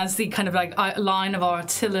 And as the kind of like line of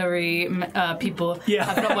artillery people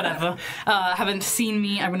haven't seen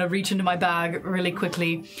me, I'm going to reach into my bag really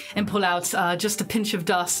quickly and pull out just a pinch of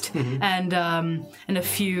dust and a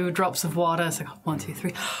few drops of water. It's like 1, 2,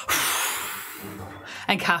 3.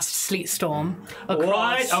 And cast Sleet Storm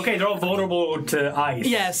across. What? Okay, they're all vulnerable to ice.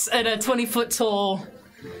 Yes, and a 20-foot tall,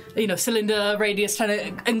 cylinder radius, trying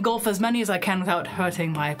to engulf as many as I can without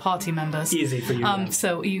hurting my party members. Easy for you.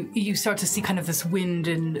 So you start to see kind of this wind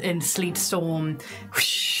and sleet storm,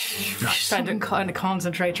 trying to kind of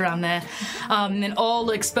concentrate around there, and all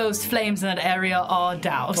the exposed flames in that area are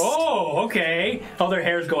doused. Oh, okay. All their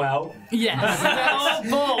hairs go out. Yes, they're all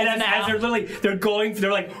bald and now. as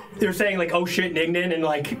they're saying like oh shit Nignan and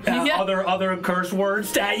like other curse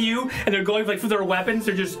words at you, and they're going like for their weapons,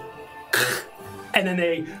 they're just and then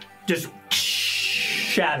they just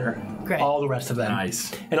shatter. Great. All the rest of them.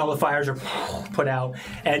 Nice. And all the fires are put out,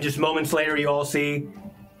 and just moments later you all see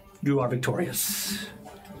you are victorious.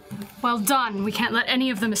 Well done. We can't let any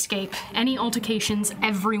of them escape. Any altercations,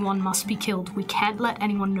 everyone must be killed. We can't let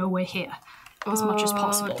anyone know we're here. As much as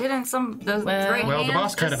possible. Didn't the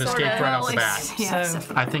boss kind of escaped right off the bat. Yes.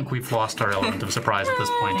 I think we've lost our element of surprise at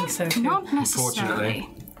this point. So too. Not necessarily.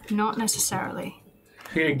 Not necessarily.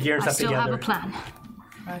 You're gonna gear I stuff still together. have a plan.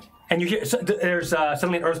 Right. And you hear there's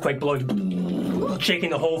suddenly an earthquake below you,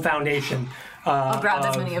 shaking the whole foundation. I'll grab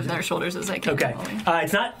as many of their shoulders as I can. Okay,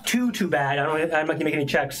 it's not too bad. I'm not gonna make any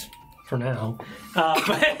checks for now,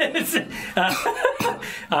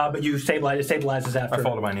 but you stabilize. It stabilizes after. I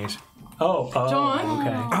fall to my knees. Oh, John.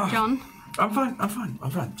 Okay. John? I'm fine.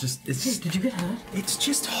 Did you get hurt? It's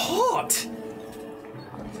just hot.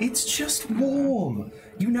 It's just warm.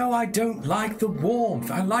 You know I don't like the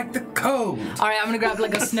warmth. I like the cold. All right, I'm gonna grab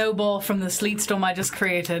like a snowball from the sleet storm I just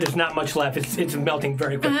created. There's not much left. It's melting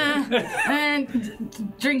very quickly.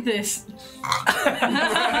 And drink this.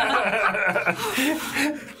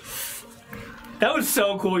 That was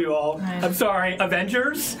so cool, you all. Nice. I'm sorry,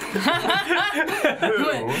 Avengers?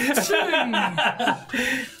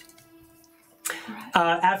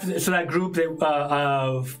 So that group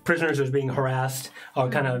of prisoners that was being harassed are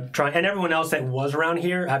kind of trying, and everyone else that was around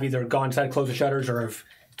here have either gone inside, closed the shutters, or have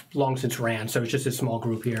long since ran. So it's just a small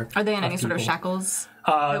group here. Are they in any sort of shackles?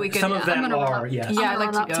 Some of them are, yes. Yeah, I'd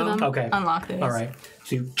like to go. Okay. Unlock those. All right.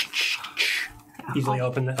 So you easily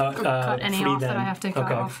open, Cut any free off them. that I have to cut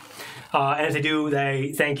okay. off. And as they do,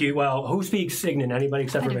 they thank you. Well, who speaks Ignan? Anybody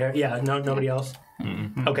except for Bear? Yeah, nobody else?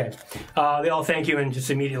 Okay. They all thank you and just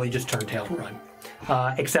immediately just turn tail and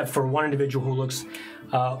run. Except for one individual who looks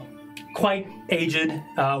quite aged,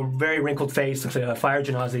 very wrinkled face, looks like a fire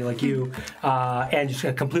genasi like you, and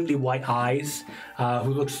just completely white eyes,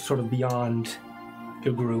 who looks sort of beyond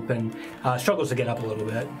your group and struggles to get up a little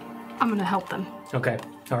bit. I'm gonna help them. Okay,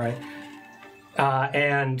 all right.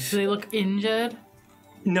 And Do they look injured?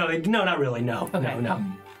 no, not really. No, Okay. no.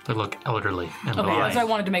 They look elderly and Okay, blind. so I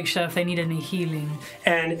wanted to make sure if they need any healing.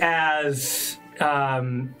 And as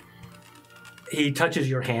he touches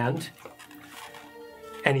your hand,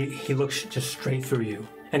 and he looks just straight through you,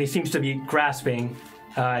 and he seems to be grasping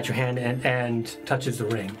at your hand and touches the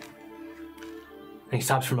ring. And he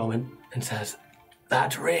stops for a moment and says,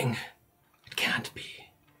 "That ring, it can't be.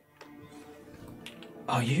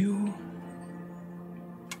 Are you?"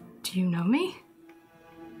 Do you know me?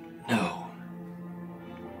 No.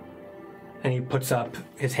 And he puts up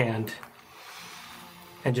his hand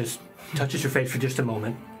and just touches your face for just a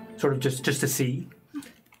moment, sort of just to see.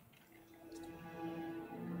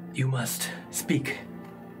 You must speak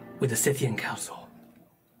with the Scythian Council.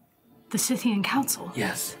 The Scythian Council?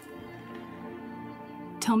 Yes,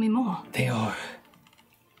 Tell me more. they are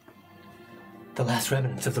the last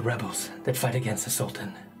remnants of the rebels that fight against the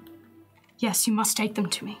Sultan. Yes, you must take them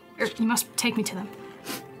to me. You must take me to them.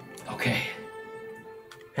 Okay.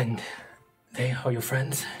 And they are your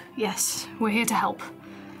friends? Yes, we're here to help.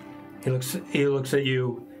 He looks at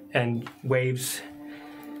you and waves.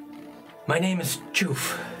 My name is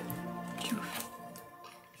Juf.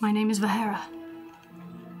 My name is Vahera.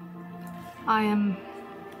 I am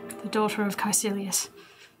the daughter of Caecilius.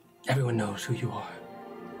 Everyone knows who you are.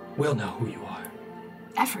 Will know who you are.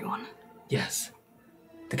 Everyone. Yes.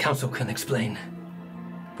 The council can explain.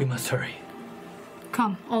 We must hurry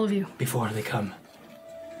Come, all of you, before they come.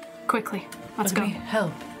 quickly. Let's go.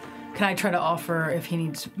 Help. Can I try to offer if he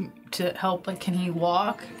needs to help? Like, can he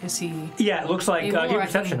walk? Is he Yeah, it looks like able, give or I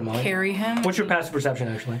perception, can Amalia. carry him? What's your passive perception,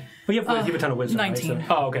 actually? Well, you have a ton of wisdom. 19. Right?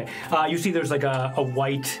 So, oh, okay. You see there's like a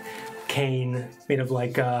white cane made of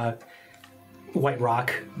like white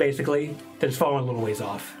rock, basically, that is falling a little ways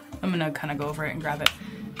off. I'm gonna kind of go over it and grab it.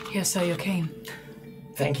 Here, sir, your cane.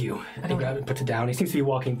 Thank you. And he grabs it and puts it down. He seems to be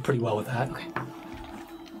walking pretty well with that. Okay.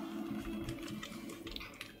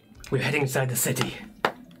 We're heading inside the city.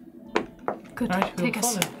 Good. All right, we'll Take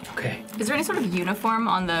us. follow. Okay. Is there any sort of uniform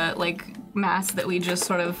on the mask that we just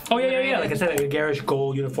sort of? Oh, yeah. Like I said, like a garish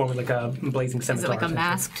gold uniform with like a blazing scimitar. Is it like a essentially.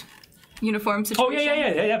 masked uniform Oh, situation?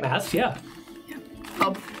 yeah, mask, yeah.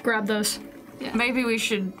 I'll grab those. Yeah. Maybe we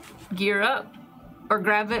should gear up or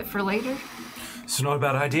grab it for later. It's not a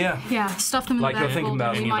bad idea. Yeah, stuff them in Like the you're bag. thinking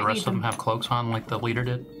about We Any of might the rest need of them them. have cloaks on like the leader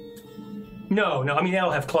did? No, I mean, they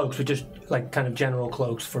all have cloaks, but just like kind of general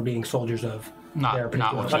cloaks for being soldiers of their Not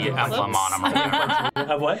particular... with the emblem on them.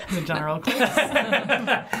 Of what? The general. They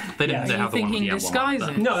didn't have the one with Thinking the emblem on disguises.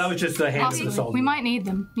 them. No, that was just the hand of the Possibly. soldier. We might need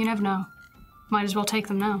them. You never know. Might as well take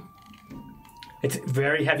them now. It's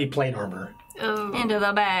very heavy plate armor. Into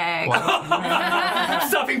the bag.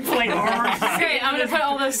 Stuffing plate armor. Great, I'm gonna put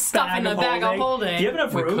all this stuff in the bag I'm holding. Do you have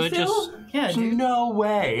enough We room could still? just Yeah, dude. No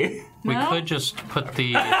way. we No? could just put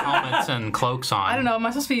the helmets and cloaks on. I don't know, am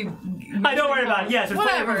I supposed to be... I don't worry about it. Yes, there's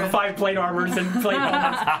plenty of room Whatever. for 5 plate armors and plate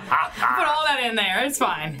helmets. Put all that in there, it's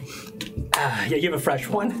fine. Yeah, you have a fresh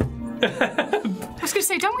one. I was gonna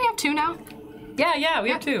say, don't we have two now? Yeah, we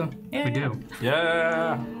have two. Yeah, We do.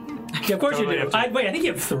 Yeah. Yeah, of course Totally you do. have to. Wait, I think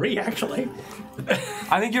you have 3, actually.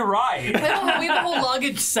 I think you're right. We have a whole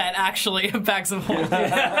luggage set, actually, of bags of holding.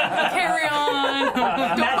 Carry on. Don't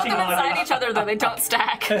put Matching them inside luggage. each other though; they don't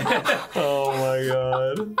stack. Oh my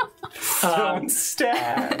god. Don't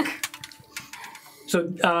stack.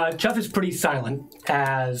 So Chuff is pretty silent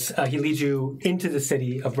as he leads you into the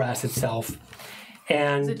city of Brass itself.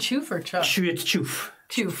 And Is it Choof or Chuff? It's Choof.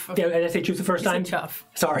 Choof. Yeah, Okay. did I say Choof the first time? Chuff.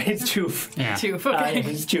 Sorry, it's Choof. Yeah. Choof, okay. Yeah,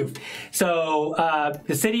 it's Choof. So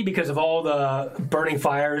the city, because of all the burning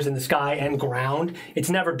fires in the sky and ground, it's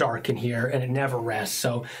never dark in here and it never rests.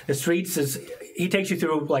 So the streets he takes you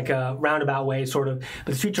through like a roundabout way, sort of,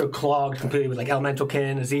 but the streets are clogged completely with like elemental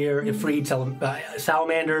kin, Azir, Efreets,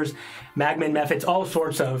 salamanders, magman methods, all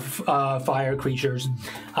sorts of fire creatures.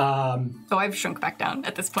 Oh, I've shrunk back down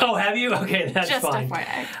at this point. Oh, have you? Okay, that's Just fine.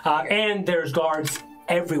 FYI. And there's guards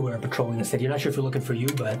everywhere patrolling the city. I'm not sure if they're looking for you,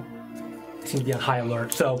 but they seem to be on high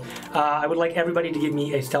alert. So I would like everybody to give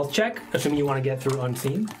me a stealth check, assuming you want to get through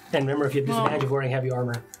unseen. And remember, if you have disadvantage of wearing heavy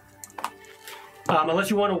armor. Unless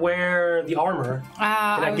you want to wear the armor, then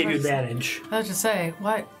I give you advantage. I was just say,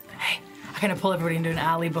 what? Hey, I kind of pull everybody into an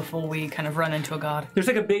alley before we kind of run into a guard. There's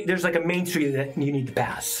like a main street that you need to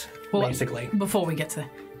pass, basically. Before we get to,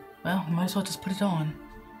 well, we might as well just put it on.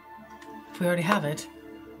 If we already have it.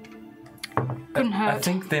 Couldn't hurt. I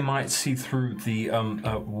think they might see through the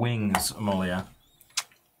wings, Amalia.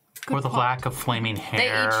 Or the lack of flaming hair. They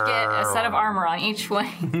each get a set of armor on each way.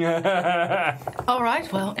 All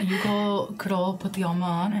right, well, you could all put the armor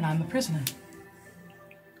on, and I'm a prisoner.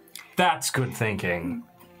 That's good thinking.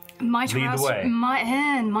 Might Lead the way.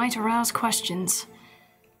 might arouse questions.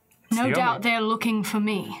 No doubt they're looking for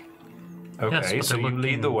me. Okay, Yes, but so they're you lead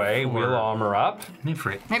looking the way. for- We'll armor up.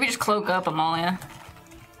 Efreet. Maybe just cloak up, Amalia.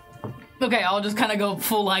 Okay, I'll just kind of go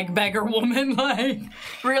full, like, beggar woman, like...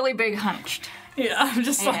 Really big hunched. Yeah, I'm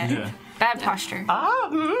just like... Yeah. Bad posture.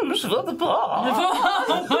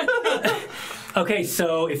 Okay,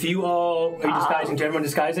 so if you all are you disguising, is everyone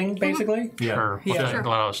disguising, basically? Yeah. Sure. What's that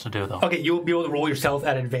allow us to do, though? Okay, you'll be able to roll yourself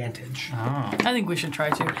at advantage. I think we should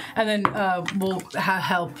try to. And then we'll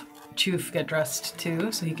help Choof get dressed,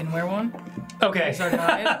 too, so he can wear one. Okay. As our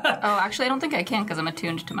guide. Oh, actually, I don't think I can because I'm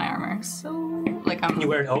attuned to my armor. So, like, I'm. You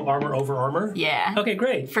wear armor over armor? Yeah. Okay,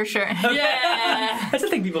 great. For sure. Yeah. That's the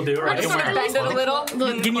thing people do, right? Just sort of bend it a little.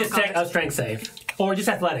 Give me a strength save. Or just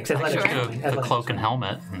athletics. Athletics. Sure. The cloak and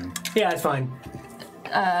helmet. Yeah, it's fine.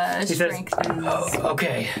 He says, Strength is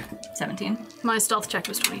okay. 17. My stealth check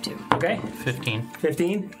was 22. Okay. 15.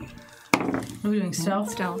 15? Are we doing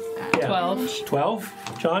stealth? Stealth. Yeah. 12. 12?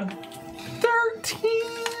 John?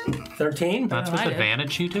 13? That's with I did.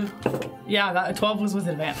 advantage, you do? Yeah, 12 was with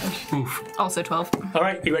advantage. Oof. Also 12. All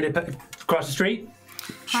right, you ready to cross the street?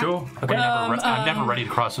 Sure. Okay. I'm never ready to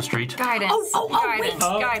cross the street. Guidance. Guidance.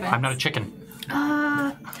 Guidance. I'm not a chicken.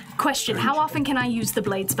 Question, how often can I use the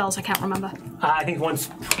blade spells? I can't remember. I think once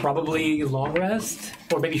probably long rest,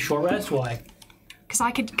 or maybe short rest. Why? Because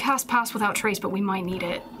I could cast Pass Without Trace, but we might need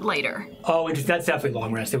it later. Oh, that's definitely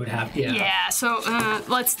long rest. It would have, yeah. Yeah, so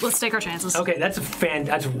let's take our chances. Okay, that's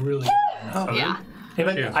really. Yeah.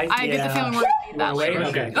 Anybody- Sure. I get the feeling we're gonna need that Wait, later.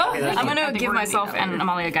 okay. Oh, Okay, that's I'm fine. gonna think give we're gonna myself need that and later.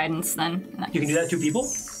 Amalia guidance then. You can do that 2 people?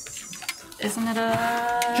 Isn't it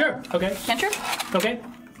a Sure. Okay. cantrip? Okay.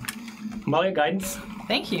 Amalia, guidance.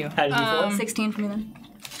 Thank you. Add a D4. 16 for me then.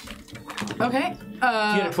 Okay. You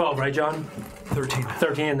had a 12, right, John? 13.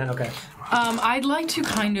 13, and then, okay. I'd like to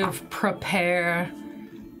kind of prepare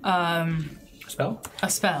Spell? a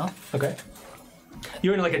spell. Okay.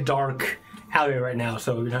 You're in like a dark alleyway right now,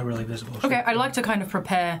 so you're not really visible. Okay, I'd like to kind of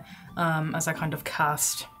prepare as I kind of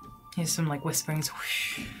cast. Here's some like whisperings.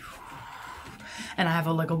 Whoosh. And I have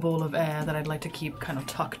a ball of air that I'd like to keep kind of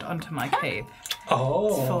tucked onto my cape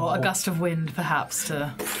Oh. for a gust of wind, perhaps,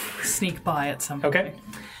 to sneak by at some point. Okay.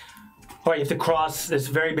 All right, you have to cross this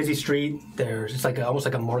very busy street. It's like almost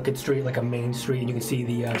like a market street, like a main street, and you can see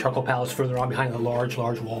the charcoal palace further on behind a large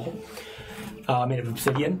wall made of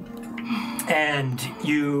obsidian. And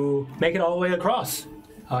you make it all the way across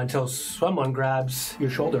until someone grabs your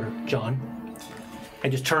shoulder, John,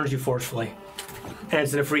 and just turns you forcefully. And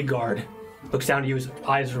it's an Efreet guard. Looks down at you, his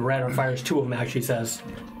eyes are red on fire. 2 of them actually says,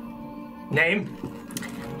 "Name?"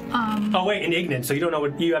 Oh wait, in Ignan, so you don't know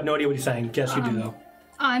you have no idea what he's saying. Yes, you do though.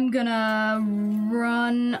 I'm gonna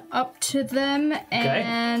run up to them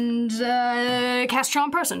and cast Charm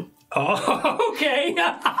Person. Oh, okay.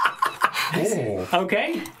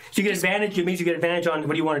 Okay. So you get advantage. It means you get advantage on.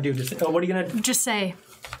 What do you want to do? What are you gonna? Just say,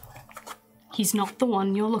 he's not the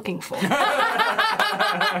one you're looking for.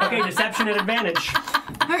 Okay, deception at advantage.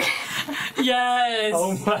 Yes!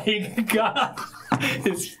 Oh my god.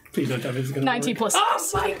 Please don't tell me this is gonna 19 work. plus Oh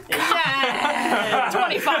 6. my god.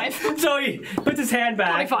 25. So he puts his hand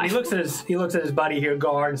back. 25. He looks at his buddy here,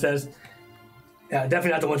 guard, and says, "Yeah,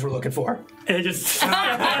 definitely not the ones we're looking for." And it just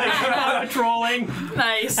trolling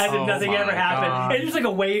Nice. as if nothing my ever happened. God. It's just like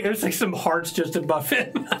a wave. There's like some hearts just above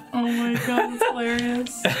him. Oh my god, that's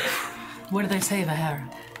hilarious. What do they say, Vahara?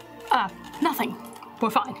 Nothing. We're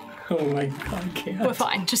fine. Oh my god, I can't. We're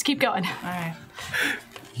fine. Just keep going. Alright.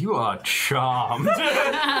 You are charmed.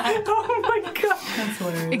 Oh my god. That's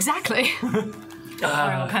hilarious. Exactly.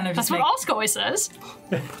 I'll kind of That's just what make... Oscar always says.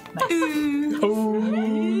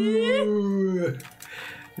 Ooh.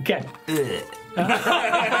 Okay.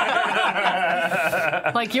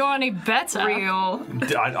 Like you're any better. Real.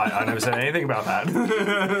 I never said anything about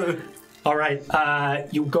that. All right.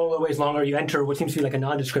 You go a little ways longer. You enter what seems to be like a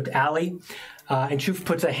nondescript alley, and Choof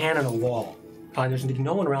puts a hand on a wall. There's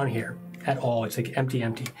no one around here at all. It's like empty.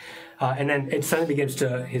 And then it suddenly begins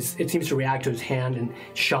to it seems to react to his hand and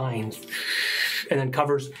shines, and then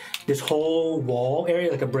covers this whole wall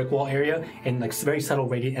area, like a brick wall area, and like very subtle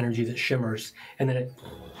radiant energy that shimmers, and then it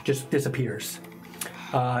just disappears.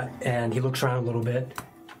 And he looks around a little bit,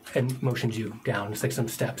 and motions you down. It's like some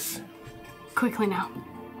steps. Quickly now.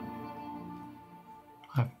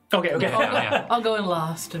 Okay. Yeah. I'll go in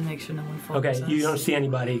last and make sure no one follows Okay, us. you don't see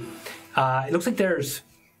anybody. It looks like there's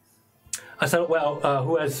a subtle. Well,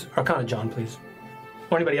 who has Arcana, John, please?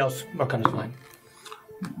 Or anybody else? Arcana's fine.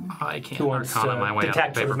 I can't Who wants Arcana my to way out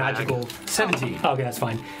detect of sort the of paper bag. magical? 17. Okay, that's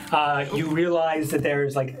fine. You realize that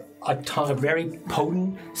there's like a ton of very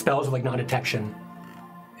potent spells of like non-detection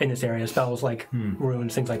in this area. Spells like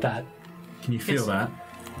runes, things like that. Can you feel that?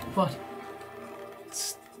 What?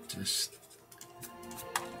 It's just...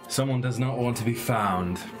 Someone does not want to be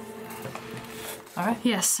found. All right.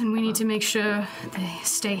 Yes, and we need to make sure they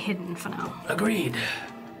stay hidden for now. Agreed.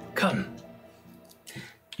 Come.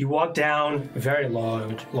 You walk down a very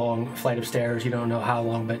long flight of stairs. You don't know how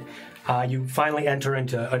long, but you finally enter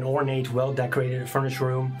into an ornate, well-decorated, furnished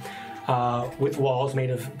room with walls made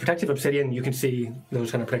of protective obsidian. You can see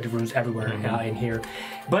those kind of protective runes everywhere in here.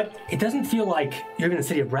 But it doesn't feel like you're in the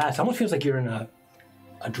city of Brass. It almost feels like you're in a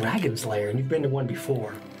dragon's lair, and you've been to one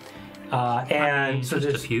before. And so just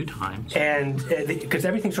there's a few times. and because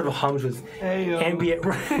everything sort of hums with ambient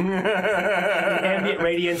ambient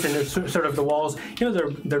radiance, and there's sort of the walls, you know,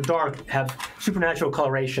 they're dark, have supernatural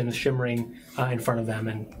colorations shimmering in front of them,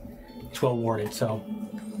 and it's well warded. So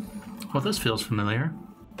Well, this feels familiar.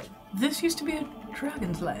 This used to be a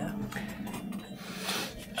dragon's lair.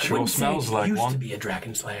 I Sure wouldn't say smells it like used one. to be a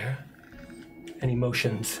dragon's lair. And he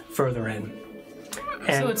motions further in.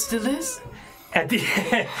 And So it still is? at the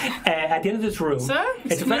at the end of this room, Sir?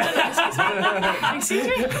 it's Excuse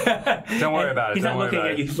me? Don't worry about it. he's Don't not worry looking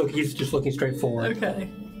about at you. He's just looking straight forward. Okay.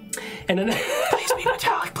 And then Please be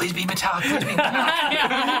metallic. Please be metallic. Please be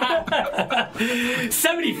metallic.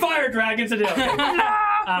 70 fire dragons a day.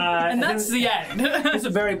 And that's the end. It's a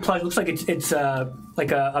very pleasant. Looks like it's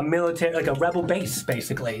like a military, like a rebel base,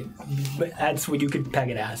 basically. But that's what you could peg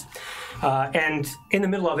it as. And in the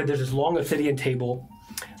middle of it, there's this long obsidian table,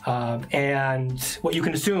 and what you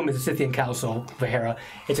can assume is a Scythian council, Vahera.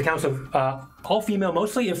 It's a council of all female,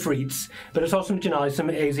 mostly Efreets, but there's also some Janali, some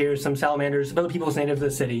Aesirs, some Salamanders, some other peoples native to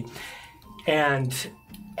the city. And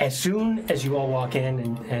as soon as you all walk in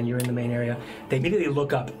and you're in the main area, they immediately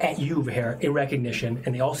look up at you, Vahera, in recognition,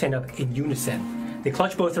 and they all stand up in unison. They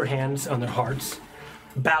clutch both their hands on their hearts,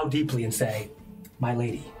 bow deeply, and say, "My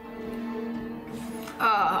lady."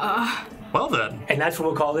 Well then. And that's what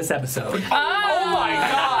we'll call this episode. I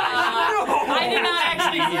did not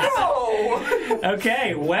actually.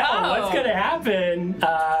 Okay, well, what's going to happen?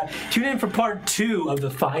 Tune in for part 2 of the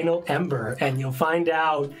Final Ember, and you'll find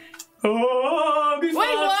out. Oh, Wait,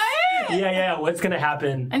 what? Yeah, what's going to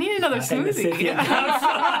happen? I need another in the smoothie. Scythian Council.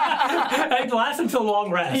 It lasts until long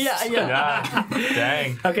rest. Yeah.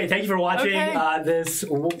 Dang. Okay, thank you for watching Okay. this.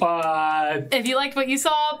 If you liked what you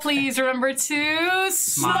saw, please remember to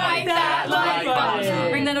smack that like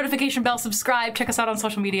button. Ring that notification bell, subscribe, check us out on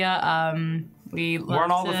social media. We love We're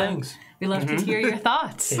on all the to- things. We love to hear your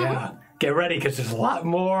thoughts. Yeah, get ready because there's a lot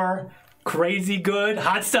more crazy good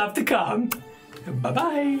hot stuff to come.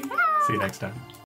 Bye-bye. See you next time.